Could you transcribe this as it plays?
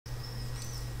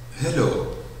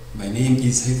Hello, my name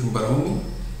is Haythem BARHOUMI.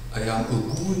 I am a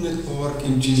good network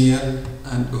engineer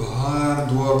and a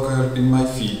hard worker in my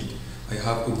field. I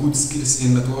have a good skills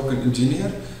in networking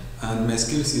engineer and my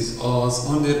skills is as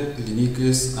under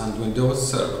Linux and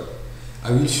Windows server.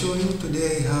 I will show you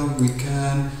today how we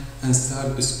can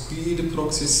install a Squid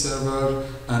Proxy server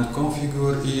and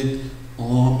configure it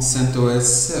on CentOS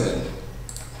 7.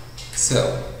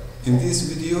 So, in this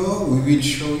video, we will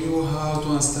show you how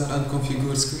to install and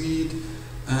configure Squid,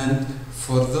 and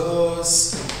for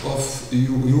those of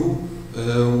you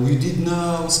we did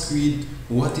know Squid,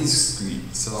 what is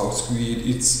Squid? So Squid,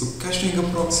 it's a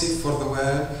caching proxy for the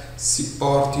web,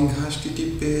 supporting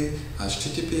HTTP,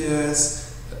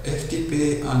 HTTPS,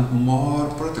 FTP and more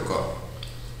protocol.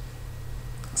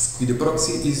 Squid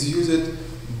proxy is used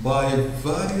by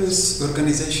various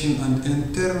organizations and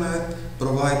internet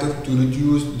providers to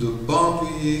reduce the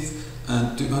bandwidth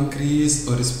and to increase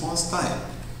the response time.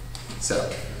 So,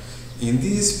 in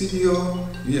this video,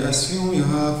 we assume you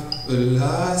have a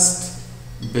last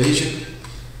basic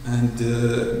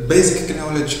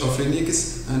knowledge of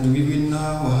Linux, and we will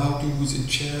know how to use a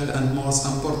shell, and most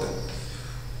important,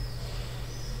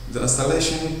 the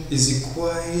installation is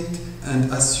required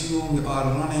and assume you are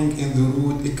running in the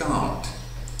root account.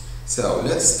 So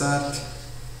let's start.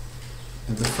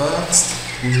 In the first,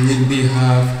 we will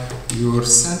have your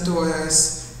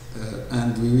CentOS,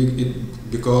 and we will,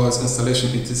 because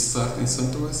installation it is start in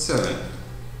CentOS 7.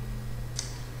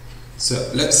 So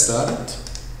let's start.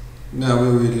 Now we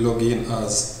will log in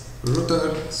as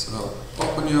router. So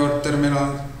open your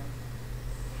terminal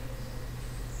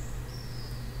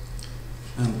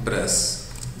and press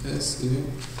S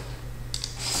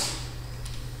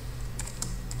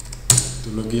to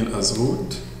log in as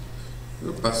root.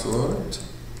 Your password.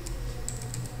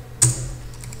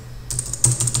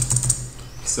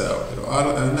 So you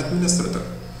are an administrator.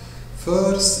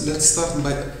 First, let's start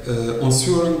by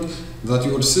ensuring that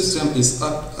your system is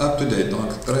up to date.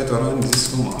 Don't try to run this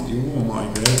command. You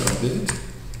migrate update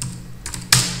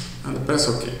and press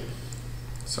OK.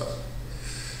 So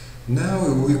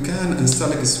now we can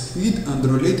install a Squid, and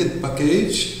related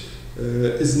package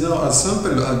is now as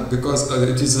simple because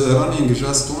it is running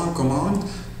just one command.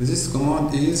 This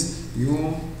command is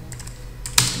you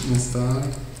install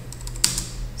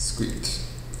Squid.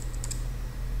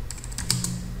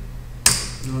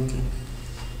 Okay.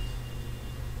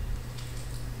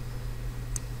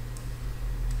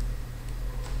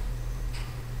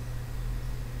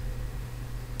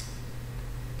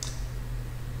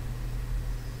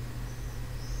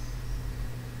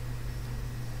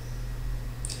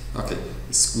 Okay,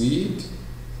 Squid,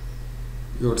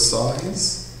 your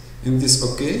size. In this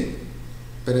OK,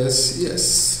 press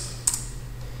yes.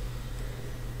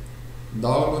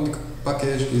 Downloading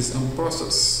package is in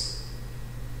process.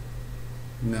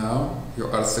 Now you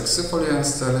are successfully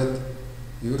installed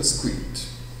your Squid.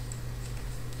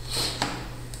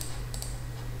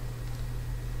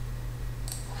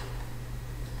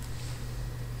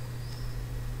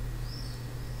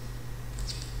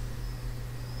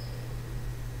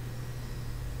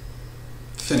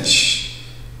 Finish.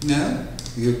 Now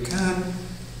you can,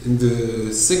 in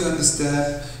the second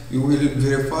step, you will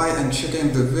verify and check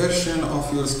in the version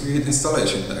of your Squid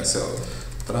installation tag. So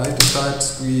try to type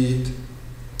Squid.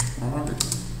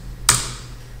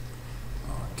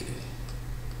 Okay.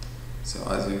 So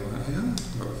as you have here,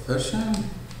 your version.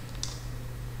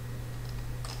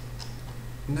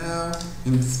 Now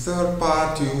in the third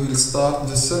part, you will start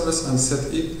the service and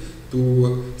set it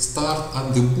to start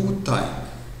at the boot time.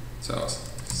 So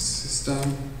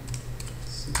system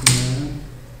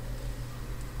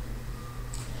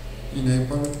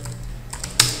enable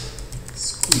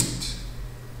Squid.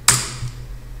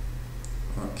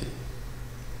 Okay.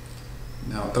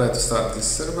 Now try to start this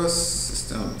service.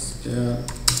 System start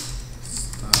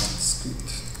Squid.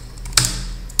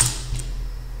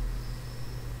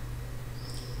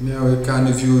 Now you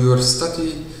can view your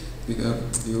status.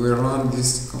 You will run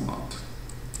this command.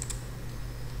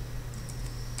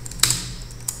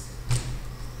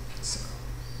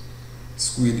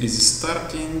 Squid is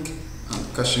starting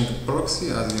and caching proxy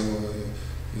as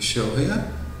you show here.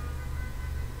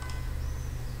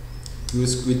 Your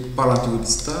Squid parent will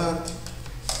start,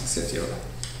 etc.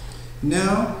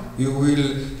 Now you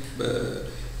will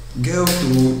go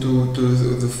to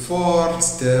the fourth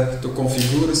step to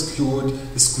configure Squid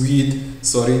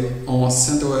on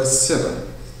CentOS 7.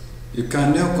 You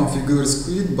can now configure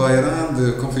Squid by running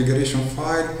the configuration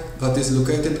file that is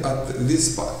located at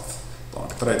this path.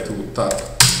 Try to type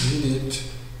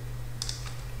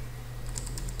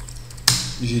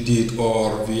gdit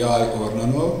or vi or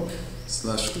nano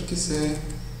 /etc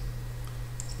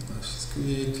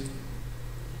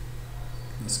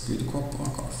squid conf.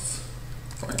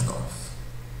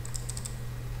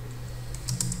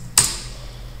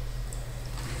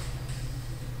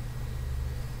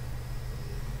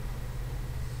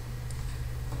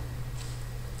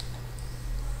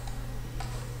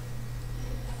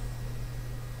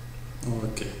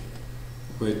 Okay,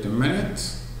 wait a minute.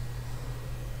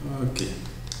 Okay,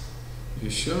 you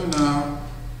show now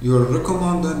your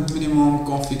recommended minimum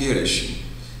configuration.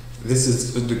 This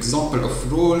is an example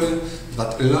of rule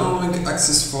that allowing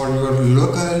access for your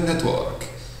local network.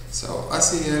 So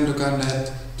ACL local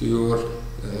net to your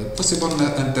possible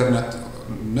internet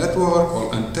network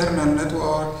or internal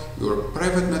network, your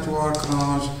private network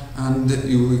range, and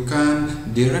you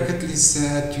can directly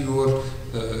set your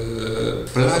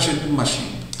pledged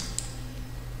machine.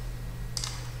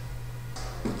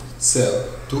 So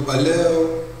to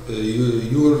allow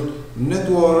your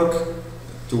network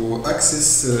to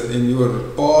access in your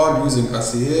pod using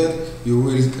ACL, you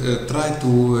will try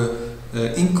to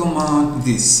increment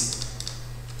this.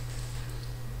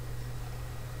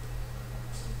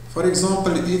 For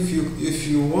example, if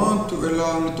you want to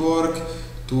allow network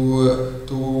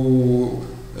to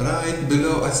write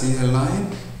below ACL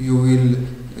line, you will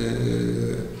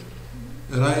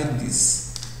write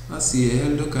this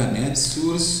ACL local net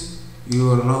source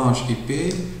your range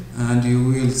IP, and you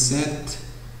will set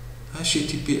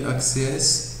HTTP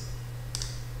access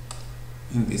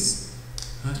in this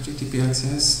HTTP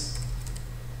access.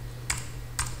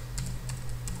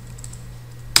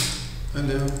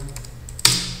 Hello,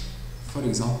 for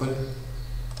example,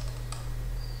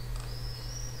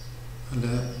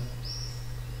 hello,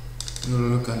 your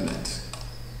local net.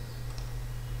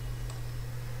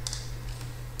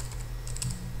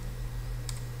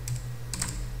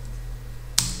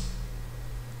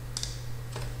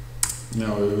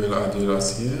 Now we will add your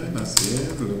ACL,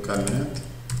 local net,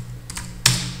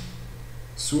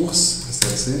 source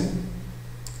SLC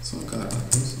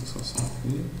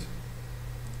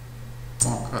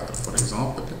 148.4 for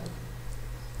example.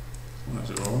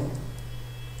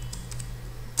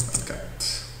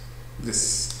 This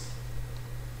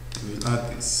we will add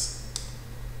this.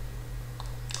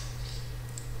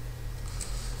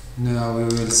 Now we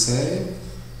will save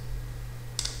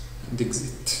and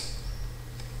exit.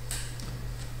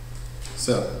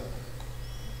 So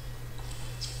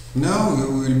now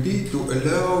you will be to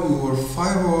allow your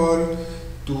firewall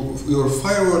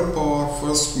part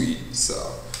for Squid.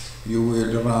 So you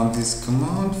will run this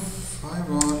command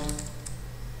firewall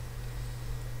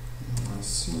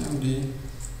cmd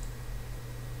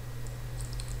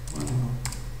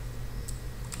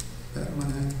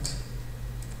permanent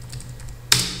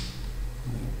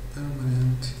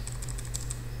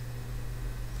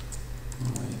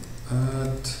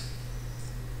add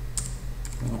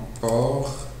port,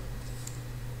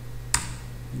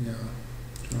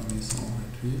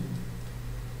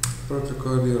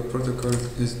 protocol. Your protocol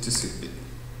is TCP.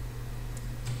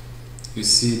 You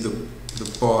see the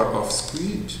port of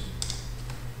Squid.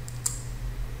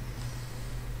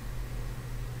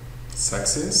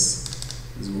 Success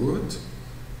is good.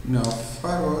 Now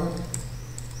firewall.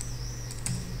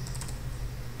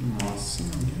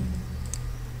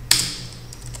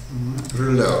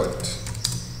 Reload.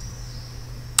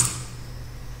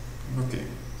 Okay.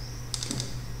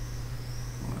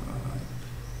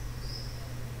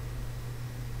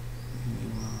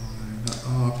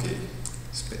 Okay.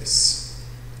 Space.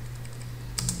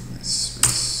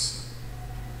 Space.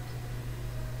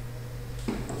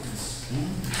 Okay.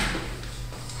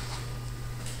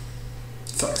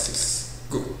 Success.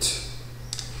 Good.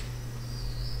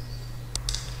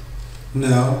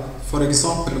 Now, for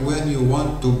example, when you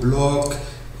want to block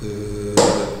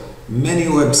many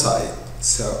websites,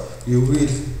 so you will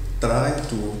try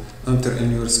to enter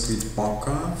in your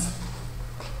squid.conf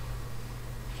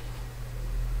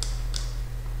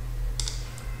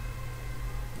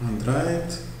and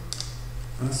write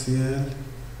ACL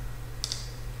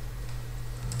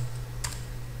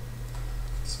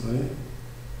sorry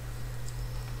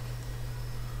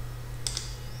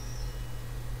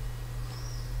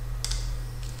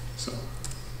so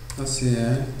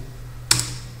ACL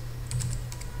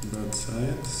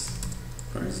websites,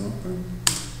 for example,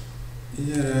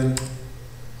 URL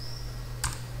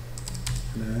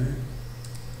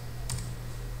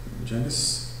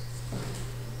Genesis,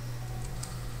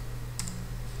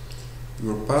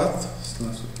 your path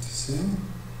 /same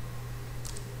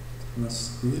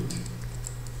 /squid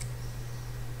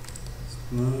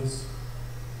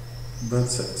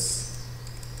 /websites.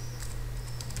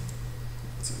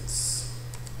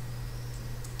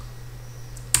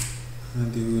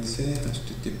 and you will say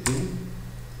HTTP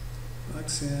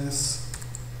access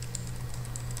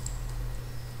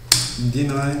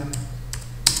deny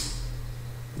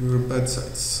your bad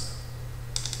sites.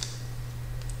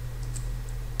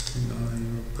 Deny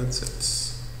your bad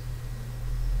sites.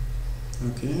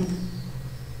 Okay.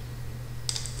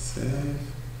 Save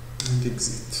and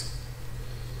exit.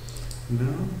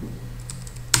 Now,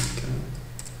 okay.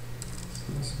 So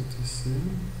that's what you see.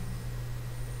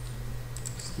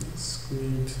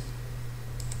 Squid.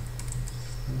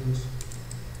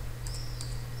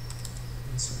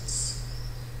 Assets.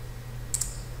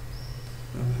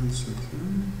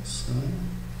 So.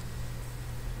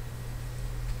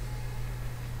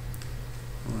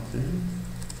 Okay.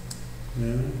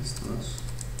 Yeah, it starts.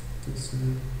 This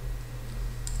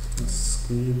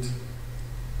Squid.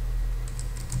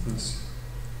 That's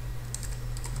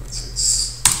it.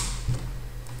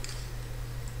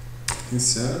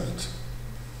 Insert.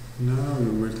 Now we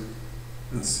will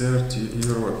insert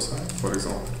your website, for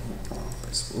example, on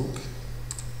Facebook.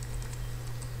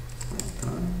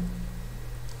 Okay.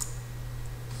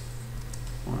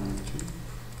 On YouTube.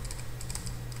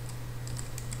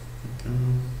 Okay.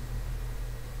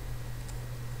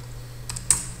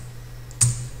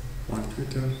 On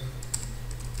Twitter.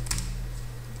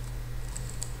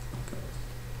 Okay.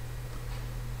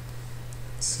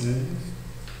 Save.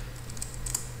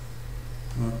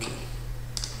 Okay.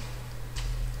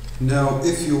 Now,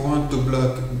 if you want to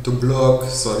block,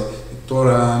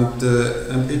 torrent,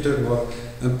 MP3 or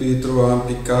MP3 or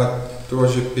MP4,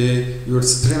 3GP, your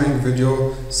streaming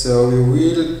video, so you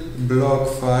will block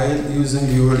file using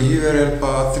your URL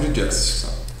path regex. So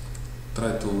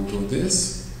try to do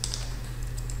this.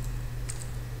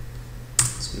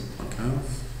 Okay.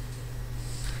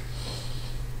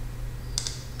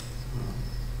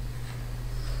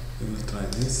 We will try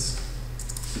this.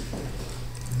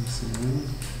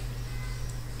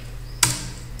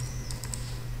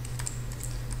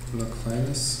 Block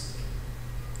files.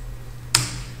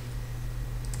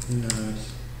 URL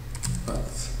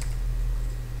path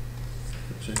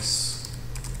regex.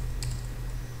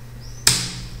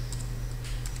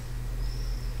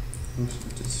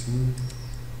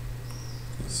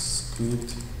 Squid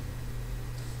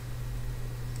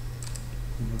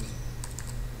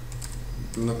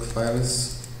block files.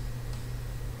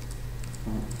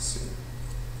 Let's see.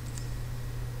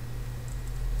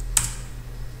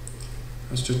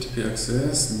 HTTP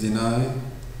access deny.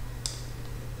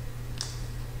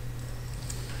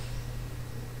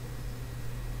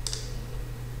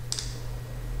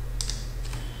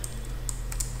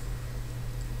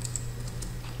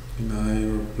 Deny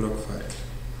your block file.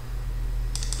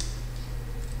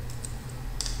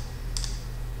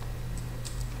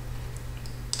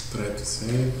 Try to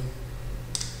save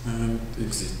and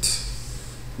exit.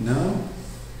 Now,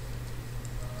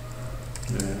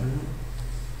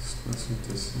 that's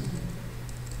interesting.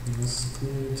 That's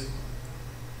good.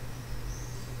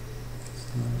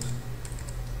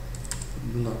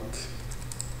 Block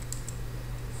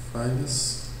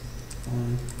files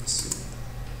on C.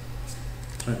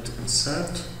 Try to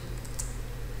insert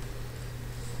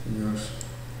your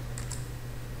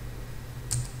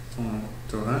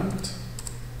torrent.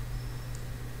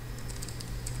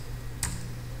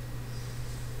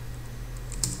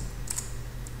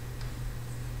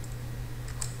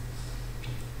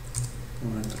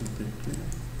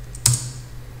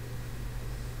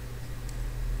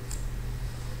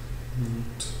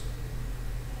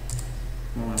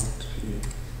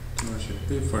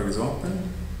 For example,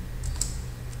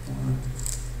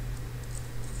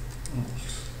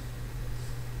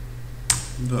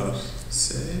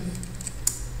 save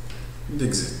and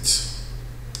exit.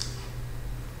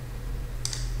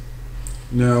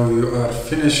 Now you are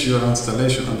finished your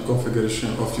installation and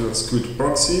configuration of your Squid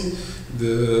Proxy.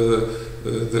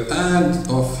 The end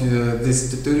of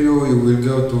this tutorial, you will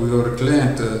go to your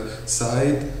client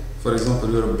side, for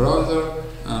example your browser,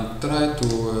 and try to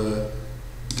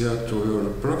go to your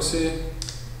proxy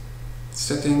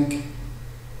setting.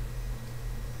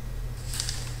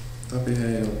 Type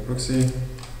here your proxy,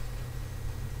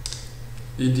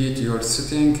 edit your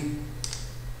setting,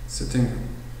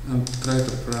 and try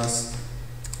to press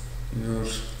your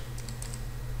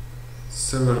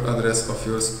server address of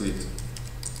your Squid.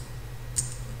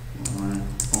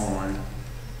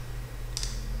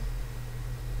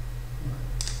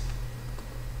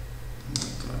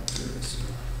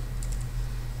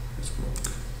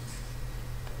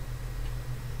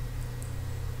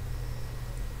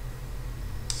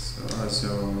 As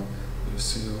you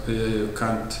see here, you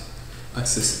can't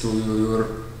access to your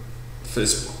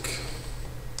Facebook.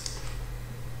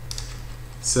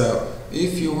 So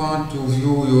if you want to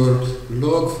view your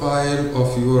log file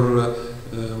of your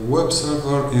web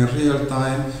server in real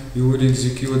time, you will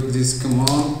execute this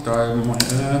command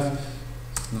 -f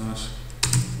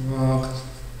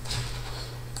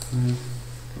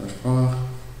 /var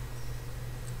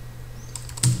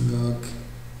log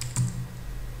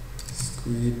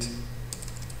squid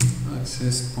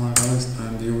access.host,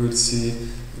 and you will see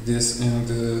this in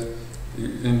the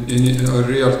in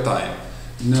real time.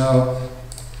 Now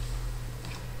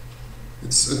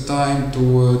it's a time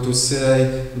to say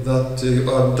that you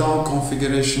are done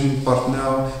configuration part.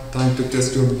 Now time to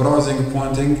test your browsing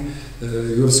pointing,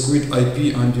 your Squid IP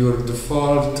and your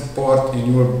default port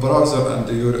in your browser and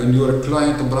your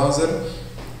client browser.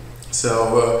 So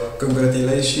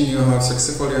congratulations, you have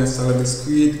successfully installed the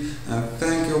Squid, and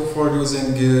thank you for using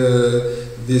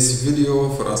this video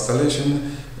for installation.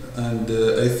 And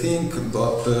I think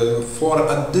that for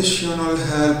additional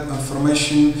help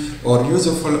information or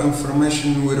useful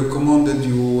information, we recommended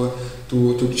you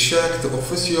to check the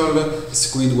official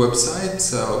Squid website.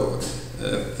 So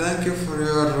thank you for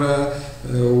your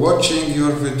watching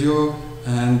your video,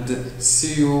 and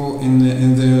see you in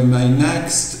my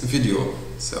next video.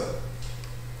 So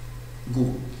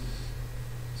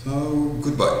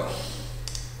goodbye.